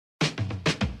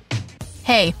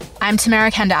Hey, I'm Tamara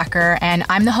Kandaker, and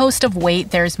I'm the host of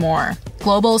Wait, There's More,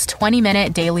 Global's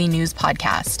 20-minute daily news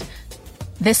podcast.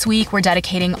 This week, we're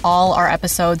dedicating all our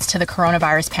episodes to the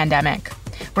coronavirus pandemic.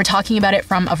 We're talking about it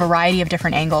from a variety of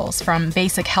different angles, from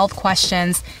basic health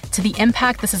questions to the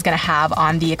impact this is going to have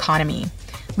on the economy.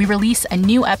 We release a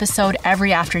new episode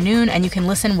every afternoon, and you can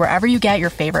listen wherever you get your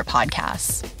favorite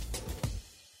podcasts.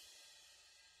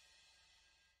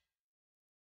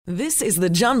 This is the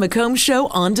John McComb Show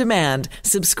on demand.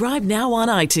 Subscribe now on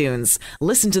iTunes.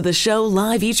 Listen to the show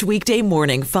live each weekday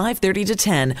morning, 5:30 to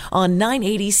 10 on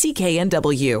 980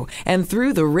 CKNW and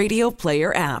through the Radio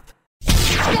Player app.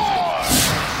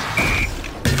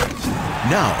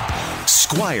 Now,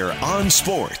 Squire on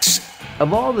Sports.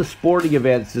 Of all the sporting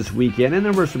events this weekend, and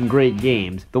there were some great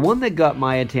games, the one that got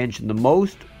my attention the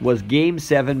most was Game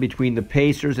 7 between the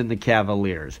Pacers and the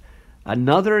Cavaliers.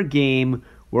 Another game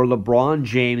where LeBron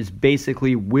James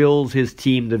basically wills his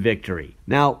team to victory.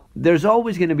 Now, there's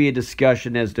always going to be a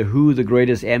discussion as to who the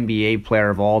greatest NBA player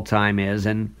of all time is,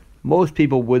 and most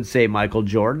people would say Michael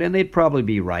Jordan, and they'd probably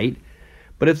be right.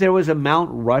 But if there was a Mount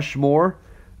Rushmore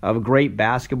of great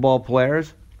basketball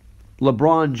players,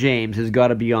 LeBron James has got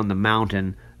to be on the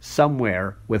mountain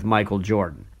somewhere with Michael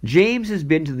Jordan. James has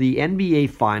been to the NBA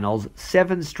Finals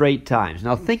 7 straight times.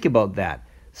 Now think about that.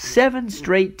 7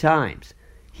 straight times.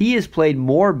 He has played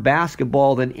more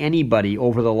basketball than anybody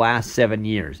over the last 7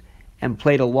 years and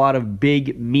played a lot of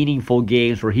big, meaningful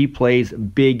games where he plays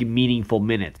big, meaningful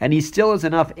minutes. And he still has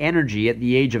enough energy at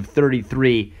the age of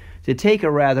 33 to take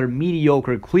a rather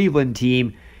mediocre Cleveland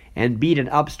team and beat an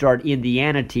upstart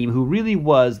Indiana team who really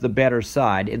was the better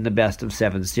side in the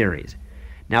best-of-7 series.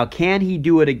 Now, can he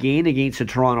do it again against the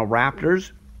Toronto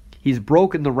Raptors? He's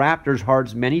broken the Raptors'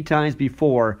 hearts many times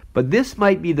before, but this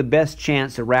might be the best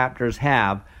chance the Raptors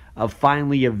have of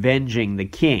finally avenging the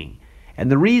king. And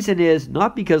the reason is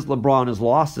not because LeBron has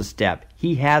lost a step.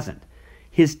 He hasn't.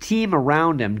 His team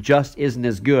around him just isn't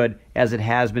as good as it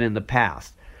has been in the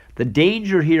past. The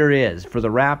danger here is, for the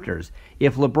Raptors,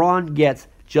 if LeBron gets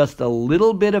just a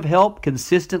little bit of help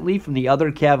consistently from the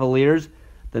other Cavaliers,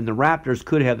 then the Raptors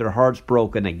could have their hearts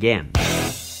broken again.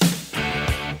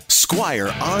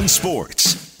 Squire on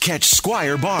Sports. Catch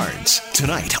Squire Barnes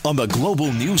tonight on the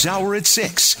Global News Hour at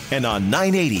 6 and on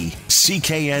 980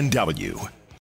 CKNW.